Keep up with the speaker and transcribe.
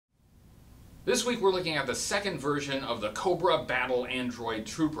This week we're looking at the second version of the Cobra Battle Android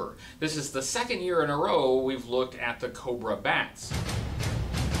Trooper. This is the second year in a row we've looked at the Cobra Bats.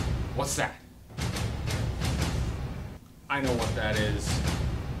 What's that? I know what that is.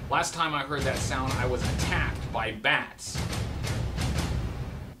 Last time I heard that sound, I was attacked by bats.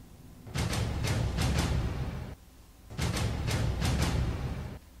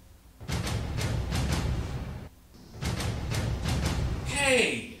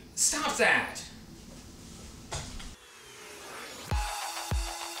 Hey, stop that!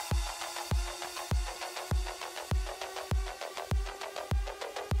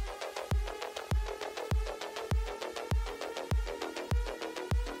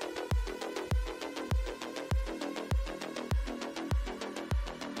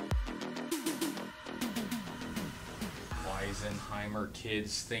 Weisenheimer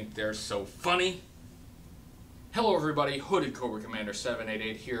kids think they're so funny. Hello everybody, Hooded Cobra Commander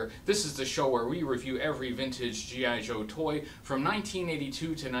 788 here. This is the show where we review every vintage G.I. Joe toy from 1982 to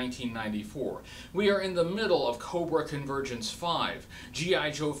 1994. We are in the middle of Cobra Convergence V,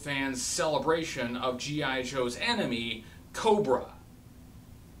 G.I. Joe fans' celebration of G.I. Joe's enemy, Cobra.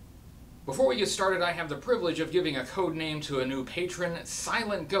 Before we get started, I have the privilege of giving a code name to a new patron.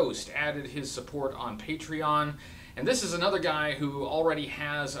 Silent Ghost added his support on Patreon. And this is another guy who already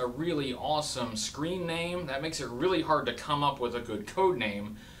has a really awesome screen name. That makes it really hard to come up with a good code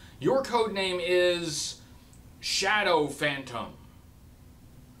name. Your code name is Shadow Phantom.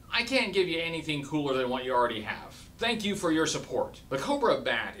 I can't give you anything cooler than what you already have. Thank you for your support. The Cobra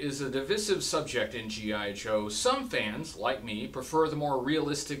Bat is a divisive subject in G.I. Joe. Some fans, like me, prefer the more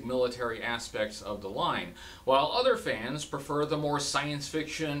realistic military aspects of the line, while other fans prefer the more science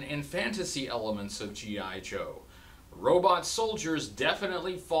fiction and fantasy elements of G.I. Joe. Robot soldiers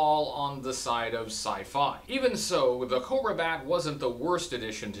definitely fall on the side of sci-fi. Even so, the Cobra Bat wasn't the worst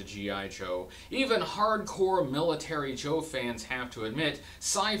addition to G.I. Joe. Even hardcore military Joe fans have to admit,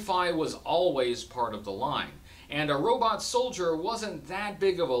 sci-fi was always part of the line. And a robot soldier wasn't that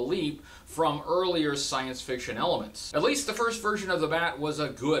big of a leap from earlier science fiction elements. At least the first version of the Bat was a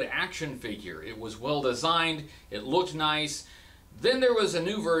good action figure. It was well designed, it looked nice. Then there was a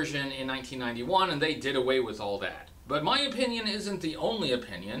new version in 1991 and they did away with all that. But my opinion isn't the only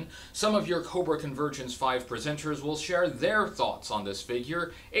opinion. Some of your Cobra Convergence V presenters will share their thoughts on this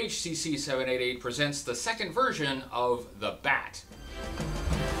figure. HCC788 presents the second version of the Bat.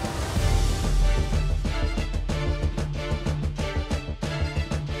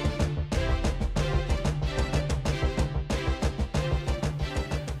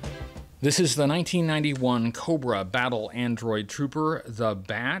 This is the 1991 Cobra Battle Android Trooper, the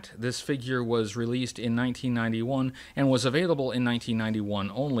Bat. This figure was released in 1991 and was available in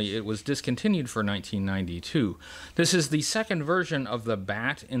 1991 only. It was discontinued for 1992. This is the second version of the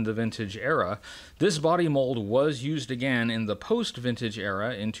Bat in the vintage era. This body mold was used again in the post-vintage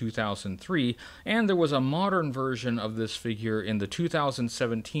era in 2003, and there was a modern version of this figure in the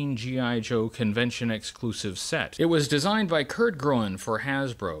 2017 G.I. Joe Convention exclusive set. It was designed by Kurt Groen for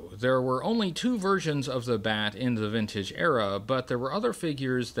Hasbro. There were only two versions of the Bat in the vintage era, but there were other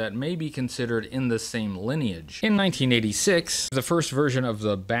figures that may be considered in the same lineage. In 1986, the first version of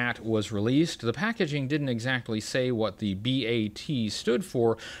the Bat was released. The packaging didn't exactly say what the B.A.T stood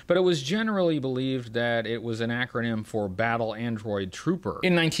for, but it was generally believed that it was an acronym for Battle Android Trooper.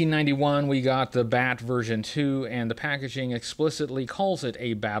 In 1991, we got the Bat version 2, and the packaging explicitly calls it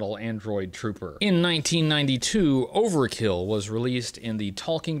a Battle Android Trooper. In 1992, Overkill was released in the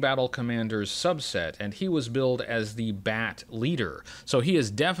Talking Battle Commander's subset, and he was billed as the Bat leader, so he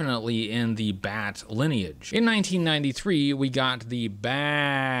is definitely in the Bat lineage. In 1993, we got the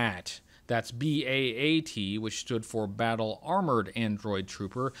Bat. That's B.A.A.T, which stood for Battle Armored Android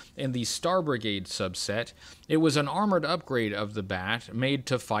Trooper, in the Star Brigade subset. It was an armored upgrade of the Bat, made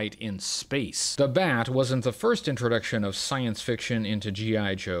to fight in space. The Bat wasn't the first introduction of science fiction into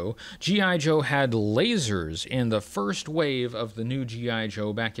G.I. Joe. G.I. Joe had lasers in the first wave of the new G.I.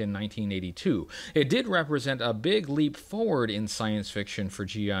 Joe back in 1982. It did represent a big leap forward in science fiction for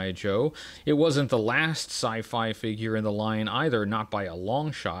G.I. Joe. It wasn't the last sci-fi figure in the line either, not by a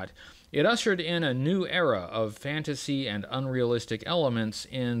long shot. It ushered in a new era of fantasy and unrealistic elements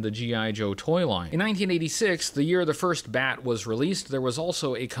in the G.I. Joe toy line. In 1986, the year the first Bat was released, there was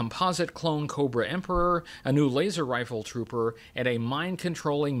also a composite clone Cobra Emperor, a new laser rifle trooper, and a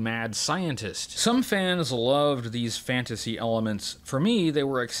mind-controlling mad scientist. Some fans loved these fantasy elements. For me, they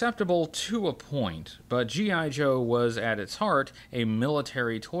were acceptable to a point, but G.I. Joe was, at its heart, a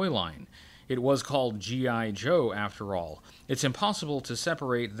military toy line. It was called G.I. Joe after all. It's impossible to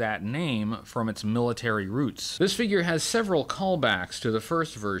separate that name from its military roots. This figure has several callbacks to the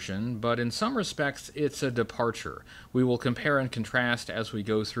first version, but in some respects it's a departure. We will compare and contrast as we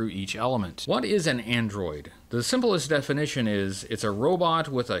go through each element. What is an android? The simplest definition is it's a robot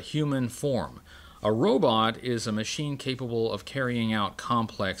with a human form. A robot is a machine capable of carrying out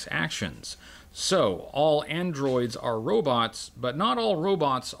complex actions. So, all androids are robots, but not all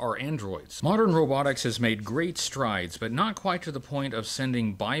robots are androids. Modern robotics has made great strides, but not quite to the point of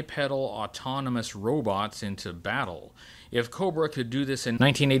sending bipedal autonomous robots into battle. If Cobra could do this in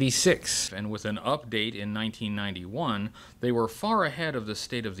 1986, and with an update in 1991, they were far ahead of the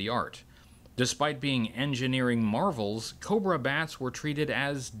state of the art. Despite being engineering marvels, Cobra B.A.Ts were treated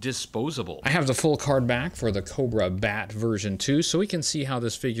as disposable. I have the full card back for the Cobra B.A.T version 2, so we can see how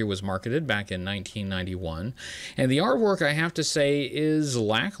this figure was marketed back in 1991. And the artwork, I have to say, is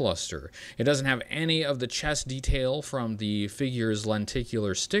lackluster. It doesn't have any of the chest detail from the figure's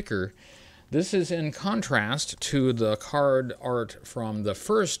lenticular sticker. This is in contrast to the card art from the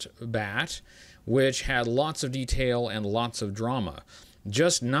first B.A.T, which had lots of detail and lots of drama.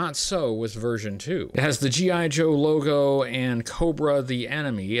 Just not so with version 2. It has the G.I. Joe logo and Cobra the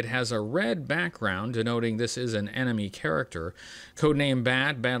enemy. It has a red background denoting this is an enemy character. Codename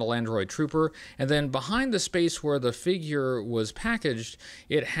B.A.T, Battle Android Trooper. And then behind the space where the figure was packaged,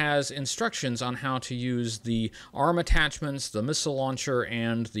 it has instructions on how to use the arm attachments, the missile launcher,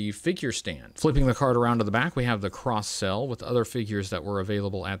 and the figure stand. Flipping the card around to the back, we have the cross cell with other figures that were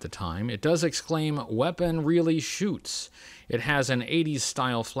available at the time. It does exclaim, "Weapon really shoots." It has an 80s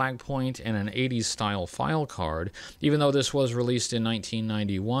style flag point and an 80s style file card. Even though this was released in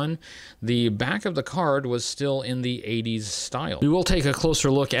 1991, the back of the card was still in the 80s style. We will take a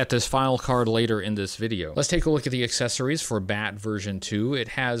closer look at this file card later in this video. Let's take a look at the accessories for B.A.T version 2. It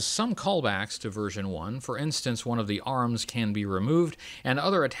has some callbacks to version 1. For instance, one of the arms can be removed and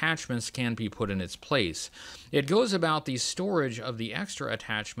other attachments can be put in its place. It goes about the storage of the extra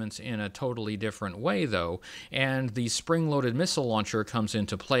attachments in a totally different way though, and the spring-loaded missile launcher comes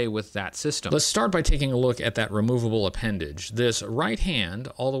into play with that system. Let's start by taking a look at that removable appendage. This right hand,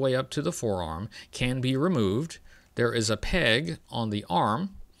 all the way up to the forearm, can be removed. There is a peg on the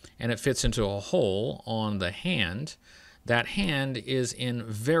arm, and it fits into a hole on the hand. That hand is in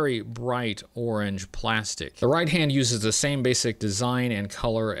very bright orange plastic. The right hand uses the same basic design and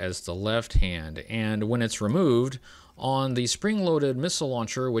color as the left hand, and when it's removed, on the spring-loaded missile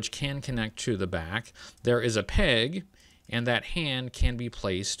launcher, which can connect to the back, there is a peg, and that hand can be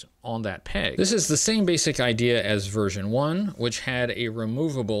placed on that peg. This is the same basic idea as version 1, which had a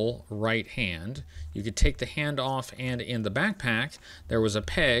removable right hand. You could take the hand off, and in the backpack, there was a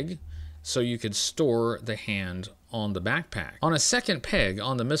peg, so you could store the hand on the backpack. On a second peg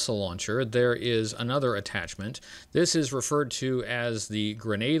on the missile launcher, there is another attachment. This is referred to as the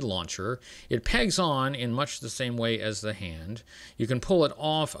grenade launcher. It pegs on in much the same way as the hand. You can pull it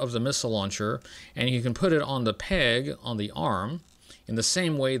off of the missile launcher, and you can put it on the peg on the arm in the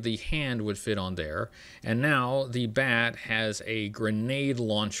same way the hand would fit on there. And now the B.A.T has a grenade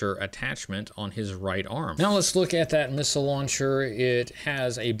launcher attachment on his right arm. Now let's look at that missile launcher. It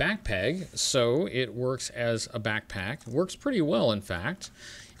has a back peg, so it works as a backpack. It works pretty well, in fact.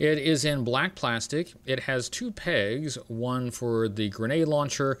 It is in black plastic. It has two pegs, one for the grenade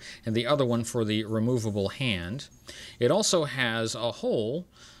launcher and the other one for the removable hand. It also has a hole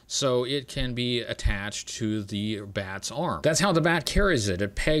so it can be attached to the B.A.T's arm. That's how the B.A.T carries it.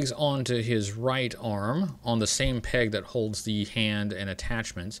 It pegs onto his right arm on the same peg that holds the hand and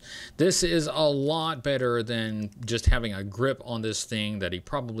attachments. This is a lot better than just having a grip on this thing that he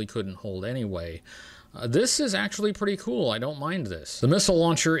probably couldn't hold anyway. This is actually pretty cool. I don't mind this. The missile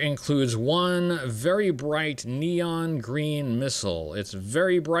launcher includes one very bright neon green missile. It's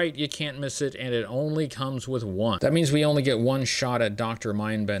very bright, you can't miss it, and it only comes with one. That means we only get one shot at Dr.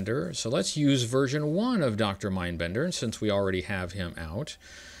 Mindbender, so let's use version 1 of Dr. Mindbender since we already have him out.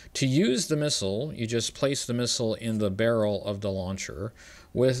 To use the missile, you just place the missile in the barrel of the launcher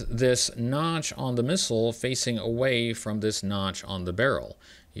with this notch on the missile facing away from this notch on the barrel.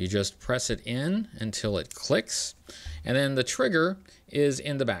 You just press it in until it clicks, and then the trigger is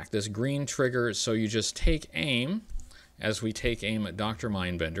in the back, this green trigger, so you just take aim, as we take aim at Dr.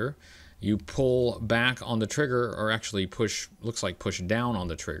 Mindbender. You pull back on the trigger, or actually push, looks like push down on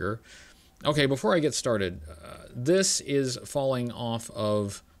the trigger. Okay, before I get started, this is falling off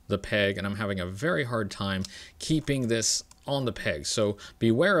of the peg, and I'm having a very hard time keeping this on the peg. So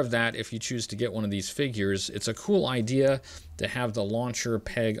beware of that if you choose to get one of these figures. It's a cool idea to have the launcher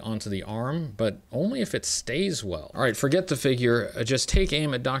peg onto the arm, but only if it stays well. All right, forget the figure. Just take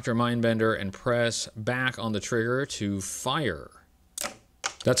aim at Dr. Mindbender and press back on the trigger to fire.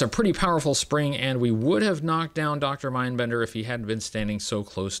 That's a pretty powerful spring, and we would have knocked down Dr. Mindbender if he hadn't been standing so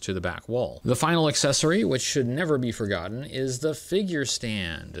close to the back wall. The final accessory, which should never be forgotten, is the figure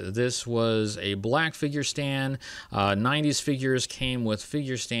stand. This was a black figure stand. 90s figures came with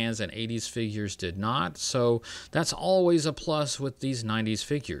figure stands and 80s figures did not, so that's always a plus with these 90s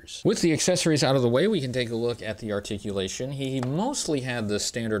figures. With the accessories out of the way, we can take a look at the articulation. He mostly had the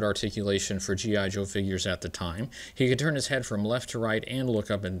standard articulation for G.I. Joe figures at the time. He could turn his head from left to right and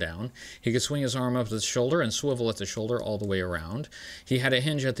look up and down. He could swing his arm up the shoulder and swivel at the shoulder all the way around. He had a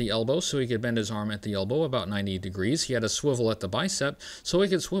hinge at the elbow, so he could bend his arm at the elbow about 90 degrees. He had a swivel at the bicep, so he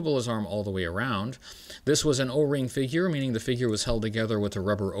could swivel his arm all the way around. This was an O-ring figure, meaning the figure was held together with a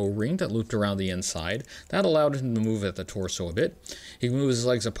rubber O-ring that looped around the inside. That allowed him to move at the torso a bit. He could move his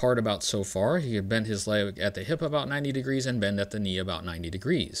legs apart about so far. He could bend his leg at the hip about 90 degrees and bend at the knee about 90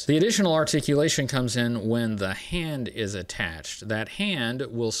 degrees. The additional articulation comes in when the hand is attached. That hand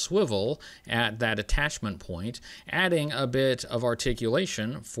will swivel at that attachment point, adding a bit of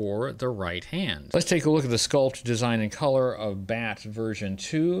articulation for the right hand. Let's take a look at the sculpt, design, and color of B.A.T version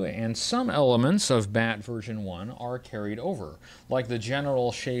 2, and some elements of B.A.T version 1 are carried over, like the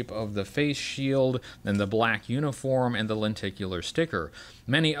general shape of the face shield and the black uniform and the lenticular sticker.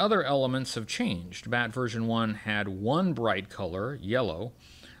 Many other elements have changed. B.A.T version 1 had one bright color, yellow.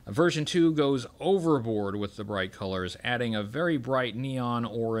 Version 2 goes overboard with the bright colors, adding a very bright neon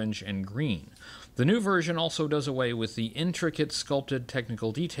orange and green. The new version also does away with the intricate sculpted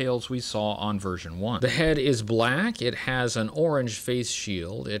technical details we saw on version 1. The head is black, it has an orange face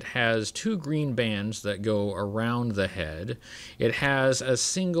shield, it has two green bands that go around the head, it has a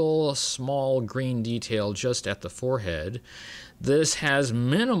single small green detail just at the forehead. This has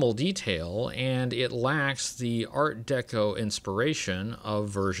minimal detail, and it lacks the Art Deco inspiration of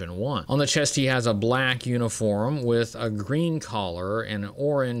version 1. On the chest, he has a black uniform with a green collar and an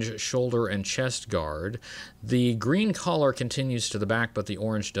orange shoulder and chest guard. The green collar continues to the back, but the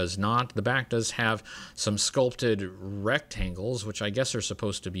orange does not. The back does have some sculpted rectangles, which I guess are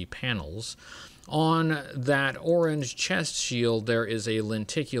supposed to be panels. On that orange chest shield, there is a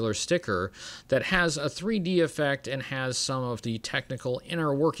lenticular sticker that has a 3D effect and has some of the technical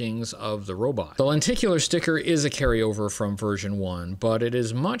inner workings of the robot. The lenticular sticker is a carryover from version 1, but it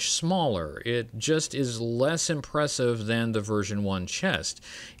is much smaller. It just is less impressive than the version 1 chest.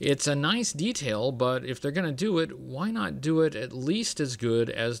 It's a nice detail, but if they're going to do it, why not do it at least as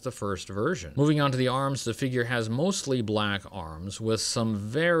good as the first version? Moving on to the arms, the figure has mostly black arms with some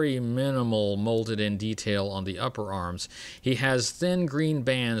very minimal molded in detail on the upper arms. He has thin green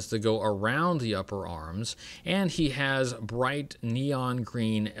bands that go around the upper arms, and he has bright neon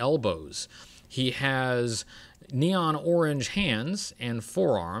green elbows. He has neon orange hands and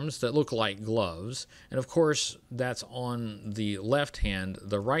forearms that look like gloves, and of course that's on the left hand.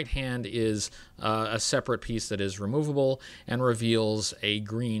 The right hand is a separate piece that is removable and reveals a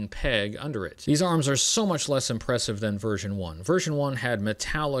green peg under it. These arms are so much less impressive than version 1. Version 1 had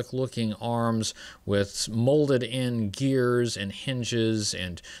metallic looking arms with molded in gears and hinges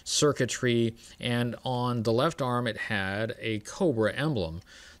and circuitry, and on the left arm it had a Cobra emblem.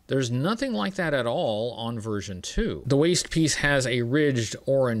 There's nothing like that at all on version 2. The waist piece has a ridged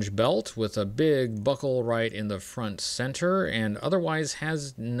orange belt with a big buckle right in the front center, and otherwise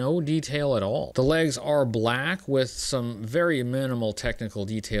has no detail at all. The legs are black with some very minimal technical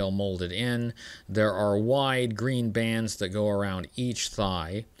detail molded in. There are wide green bands that go around each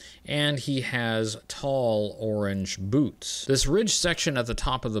thigh, and he has tall orange boots. This ridge section at the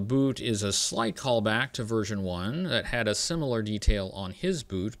top of the boot is a slight callback to version 1 that had a similar detail on his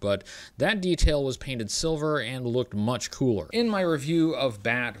boot, but that detail was painted silver and looked much cooler. In my review of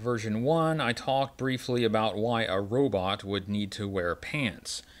B.A.T version 1, I talked briefly about why a robot would need to wear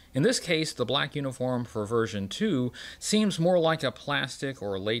pants. In this case, the black uniform for version 2 seems more like a plastic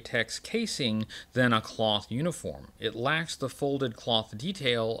or latex casing than a cloth uniform. It lacks the folded cloth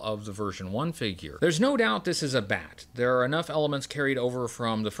detail of the version 1 figure. There's no doubt this is a B.A.T. There are enough elements carried over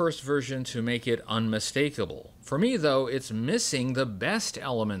from the first version to make it unmistakable. For me, though, it's missing the best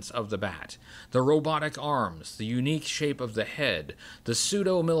elements of the B.A.T. The robotic arms, the unique shape of the head, the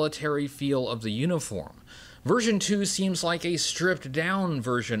pseudo-military feel of the uniform. Version 2 seems like a stripped-down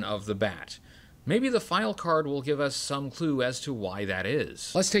version of the B.A.T. Maybe the file card will give us some clue as to why that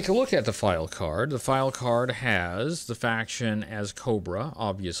is. Let's take a look at the file card. The file card has the faction as Cobra,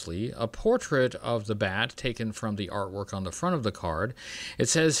 obviously, a portrait of the Bat taken from the artwork on the front of the card. It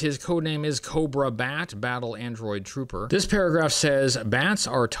says his codename is Cobra B.A.T, Battle Android Trooper. This paragraph says, Bats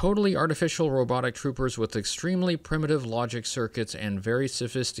are totally artificial robotic troopers with extremely primitive logic circuits and very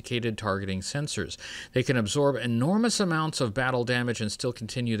sophisticated targeting sensors. They can absorb enormous amounts of battle damage and still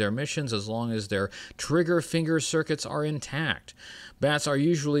continue their missions as long as their trigger finger circuits are intact. Bats are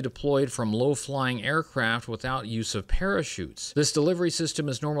usually deployed from low-flying aircraft without use of parachutes. This delivery system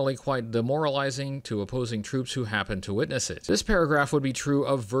is normally quite demoralizing to opposing troops who happen to witness it. This paragraph would be true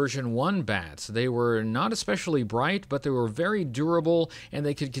of version 1 Bats. They were not especially bright, but they were very durable, and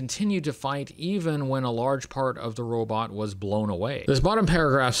they could continue to fight even when a large part of the robot was blown away. This bottom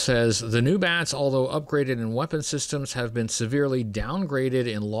paragraph says, the new Bats, although upgraded in weapon systems, have been severely downgraded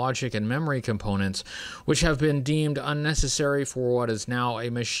in logic and memory components, which have been deemed unnecessary for what is now a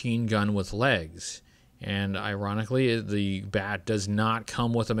machine gun with legs. And ironically, the Bat does not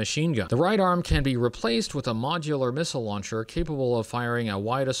come with a machine gun. The right arm can be replaced with a modular missile launcher capable of firing a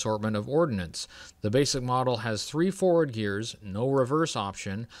wide assortment of ordnance. The basic model has 3 forward gears, no reverse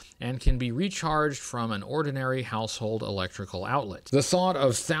option, and can be recharged from an ordinary household electrical outlet. The thought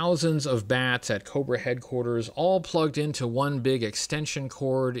of thousands of Bats at Cobra headquarters all plugged into one big extension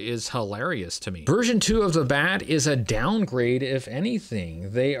cord is hilarious to me. Version 2 of the Bat is a downgrade, if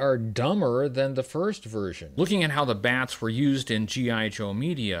anything. They are dumber than the first version. Looking at how the Bats were used in G.I. Joe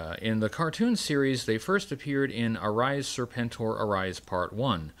media, in the cartoon series they first appeared in Arise Serpentor Arise Part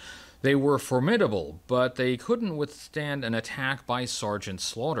 1. They were formidable, but they couldn't withstand an attack by Sergeant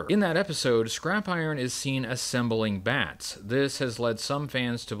Slaughter. In that episode, Scrap Iron is seen assembling Bats. This has led some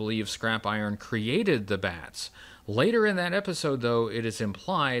fans to believe Scrap Iron created the Bats. Later in that episode, though, it is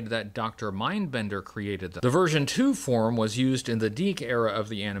implied that Dr. Mindbender created them. The version 2 form was used in the Deke era of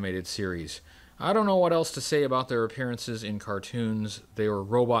the animated series. I don't know what else to say about their appearances in cartoons. They were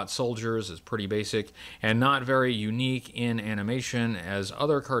robot soldiers, is pretty basic, and not very unique in animation, as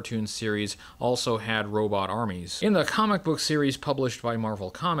other cartoon series also had robot armies. In the comic book series published by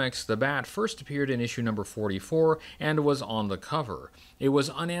Marvel Comics, the Bat first appeared in issue number 44 and was on the cover. It was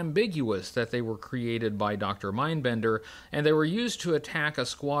unambiguous that they were created by Dr. Mindbender, and they were used to attack a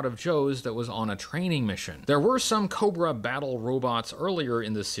squad of Joes that was on a training mission. There were some Cobra battle robots earlier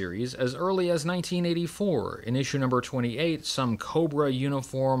in the series, as early as 1984. In issue number 28, some Cobra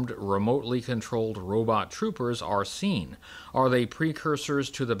uniformed, remotely controlled robot troopers are seen. Are they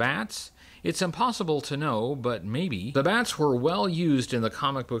precursors to the Bats? It's impossible to know, but maybe. The Bats were well used in the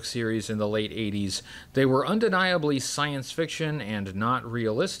comic book series in the late 80s. They were undeniably science fiction and not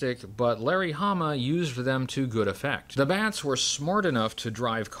realistic, but Larry Hama used them to good effect. The Bats were smart enough to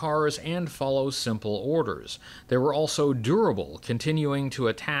drive cars and follow simple orders. They were also durable, continuing to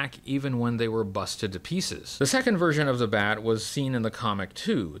attack even when they were busted to pieces. The second version of the Bat was seen in the comic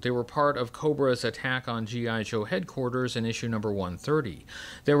too. They were part of Cobra's attack on G.I. Joe headquarters in issue number 130.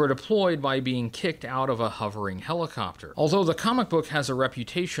 They were deployed by being kicked out of a hovering helicopter. Although the comic book has a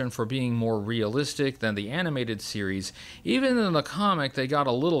reputation for being more realistic than the animated series, even in the comic they got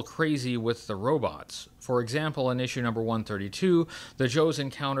a little crazy with the robots. For example, in issue number 132, the Joes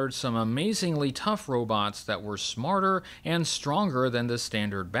encountered some amazingly tough robots that were smarter and stronger than the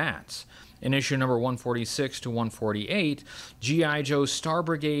standard Bats. In issue number 146 to 148, G.I. Joe Star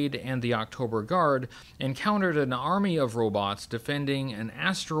Brigade and the October Guard encountered an army of robots defending an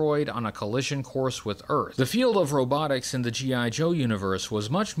asteroid on a collision course with Earth. The field of robotics in the G.I. Joe universe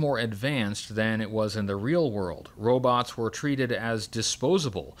was much more advanced than it was in the real world. Robots were treated as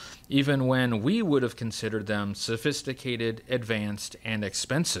disposable, even when we would have considered them sophisticated, advanced, and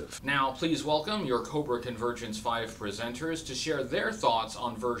expensive. Now, please welcome your Cobra Convergence V presenters to share their thoughts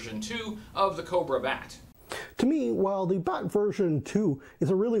on version 2 of the Cobra Bat. To me, while the Bat version 2 is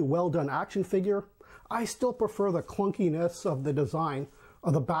a really well done action figure, I still prefer the clunkiness of the design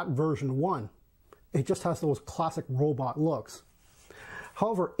of the Bat version 1. It just has those classic robot looks.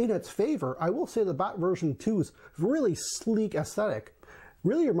 However, in its favor, I will say the Bat version 2's really sleek aesthetic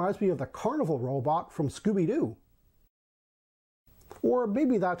really reminds me of the carnival robot from Scooby-Doo. Or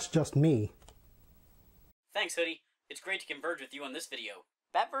maybe that's just me. Thanks, Hoodie. It's great to converge with you on this video.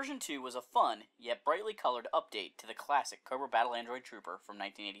 Bat version 2 was a fun, yet brightly colored update to the classic Cobra Battle Android Trooper from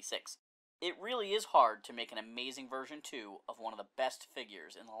 1986. It really is hard to make an amazing version 2 of one of the best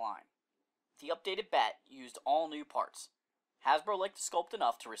figures in the line. The updated Bat used all new parts. Hasbro liked the sculpt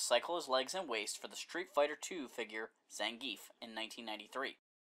enough to recycle his legs and waist for the Street Fighter II figure Zangief in 1993.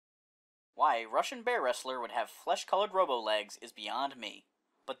 Why a Russian bear wrestler would have flesh-colored robo-legs is beyond me.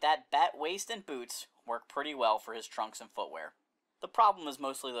 but that bat waist and boots work pretty well for his trunks and footwear. The problem is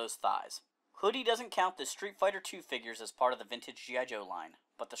mostly those thighs. Hoodie doesn't count the Street Fighter II figures as part of the vintage G.I. Joe line,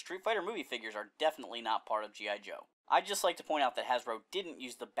 but the Street Fighter movie figures are definitely not part of G.I. Joe. I'd just like to point out that Hasbro didn't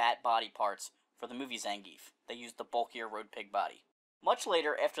use the bat body parts for the movie Zangief. They used the bulkier Road Pig body. Much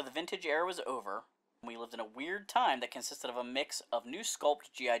later, after the vintage era was over, we lived in a weird time that consisted of a mix of new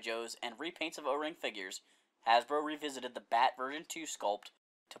sculpt G.I. Joes and repaints of O-ring figures. Hasbro revisited the Bat version 2 sculpt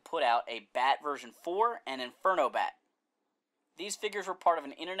to put out a Bat version 4 and Inferno Bat. These figures were part of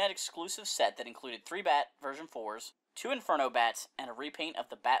an internet-exclusive set that included 3 Bat version 4s, 2 Inferno Bats, and a repaint of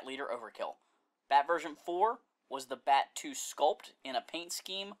the Bat Leader Overkill. Bat version 4 was the Bat 2 sculpt in a paint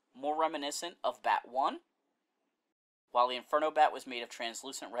scheme more reminiscent of Bat 1, while the Inferno Bat was made of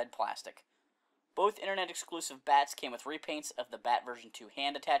translucent red plastic. Both internet-exclusive bats came with repaints of the Bat version 2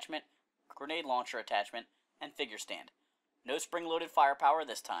 hand attachment, grenade launcher attachment, and figure stand. No spring-loaded firepower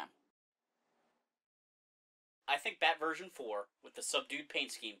this time. I think Bat version 4, with the subdued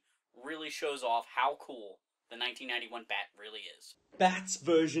paint scheme, really shows off how cool the 1991 Bat really is. Bat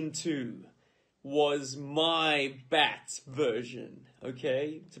version 2 was my Bat version,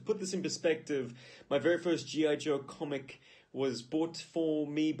 okay? To put this in perspective, my very first G.I. Joe comic was bought for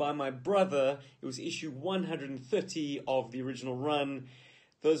me by my brother. It was issue 130 of the original run.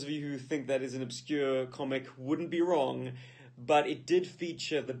 Those of you who think that is an obscure comic wouldn't be wrong, but it did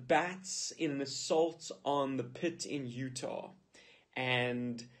feature the Bats in an assault on the pit in Utah.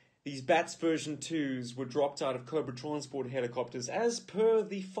 And these Bats version 2s were dropped out of Cobra transport helicopters as per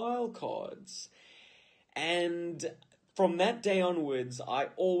the file cards. And from that day onwards, I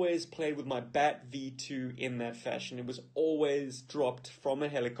always played with my Bat V2 in that fashion. It was always dropped from a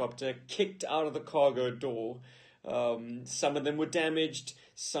helicopter, kicked out of the cargo door. Some of them were damaged,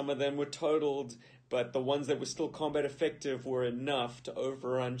 some of them were totaled, but the ones that were still combat effective were enough to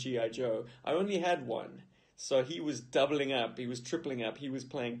overrun G.I. Joe. I only had one, so he was doubling up, he was tripling up, he was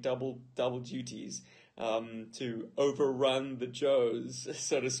playing double duties to overrun the Joes,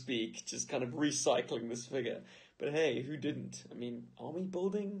 so to speak, just kind of recycling this figure. But hey, who didn't? I mean, army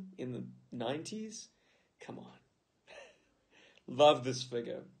building in the 90s? Come on. Love this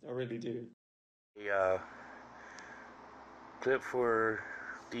figure, I really do. The clip for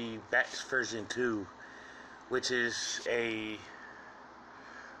the Bats version 2, which is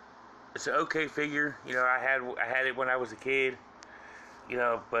it's an okay figure. You know, I had it when I was a kid, you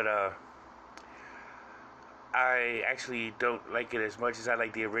know, but I actually don't like it as much as I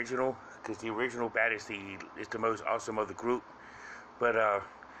like the original, because the original Bat is the most awesome of the group. But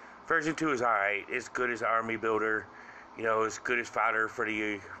version 2 is alright. It's good as an army builder. You know, it's good as fodder for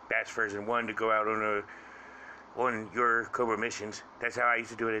the Bats version 1 to go out on your Cobra missions. That's how I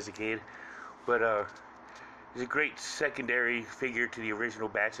used to do it as a kid. But it's a great secondary figure to the original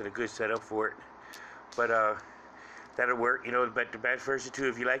Bats and a good setup for it. But that'll work, you know. But the Bats version 2,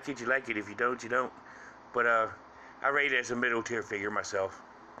 if you like it, you like it. If you don't, you don't. But I rate it as a middle tier figure myself.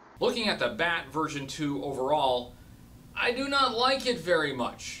 Looking at the Bat version 2 overall, I do not like it very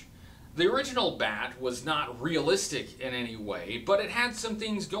much. The original Bat was not realistic in any way, but it had some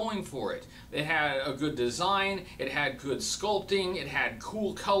things going for it. It had a good design, it had good sculpting, it had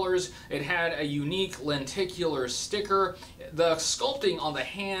cool colors, it had a unique lenticular sticker. The sculpting on the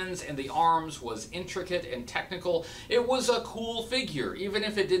hands and the arms was intricate and technical. It was a cool figure, even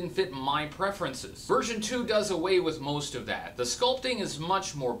if it didn't fit my preferences. Version 2 does away with most of that. The sculpting is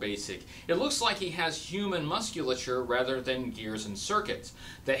much more basic. It looks like he has human musculature rather than gears and circuits.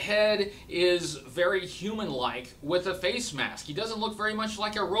 The head is very human-like with a face mask. He doesn't look very much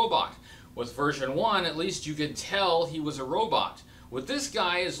like a robot. With version 1, at least you could tell he was a robot. With this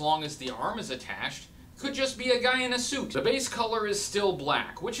guy, as long as the arm is attached, could just be a guy in a suit. The base color is still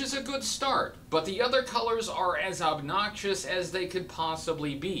black, which is a good start, but the other colors are as obnoxious as they could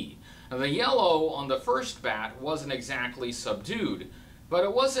possibly be. The yellow on the first Bat wasn't exactly subdued, but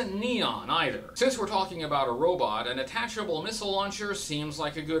it wasn't neon either. Since we're talking about a robot, an attachable missile launcher seems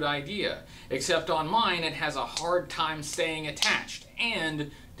like a good idea. Except on mine, it has a hard time staying attached.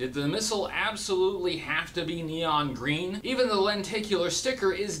 And did the missile absolutely have to be neon green? Even the lenticular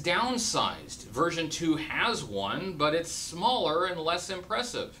sticker is downsized. Version 2 has one, but it's smaller and less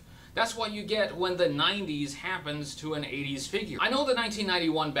impressive. That's what you get when the 90s happens to an 80s figure. I know the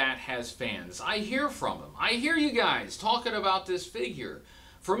 1991 Bat has fans. I hear from them. I hear you guys talking about this figure.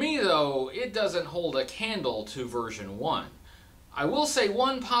 For me, though, it doesn't hold a candle to version 1. I will say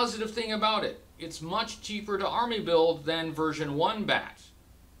one positive thing about it. It's much cheaper to army build than version 1 Bat.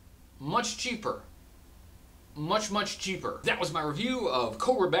 Much cheaper. much cheaper. That was my review of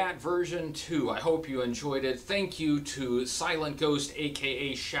Cobra B.A.T version 2. I hope you enjoyed it. Thank you to Silent Ghost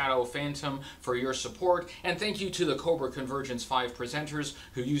aka Shadow Phantom for your support, and thank you to the Cobra Convergence V presenters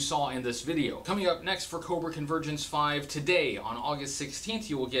who you saw in this video. Coming up next for Cobra Convergence V today, on August 16th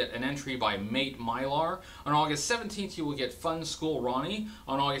you will get an entry by Mate Mylar. On August 17th you will get Fun School Ronnie.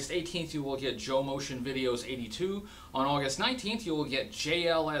 On August 18th you will get Joe Motion Videos 82. On August 19th you will get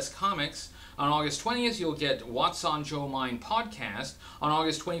JLS Comics. On August 20th, you'll get What's on Joe Mind podcast. On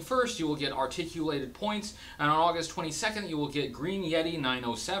August 21st, you will get Articulated Points. And on August 22nd, you will get Green Yeti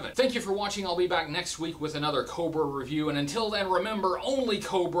 907. Thank you for watching. I'll be back next week with another Cobra review. And until then, remember, only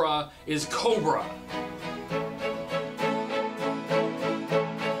Cobra is Cobra.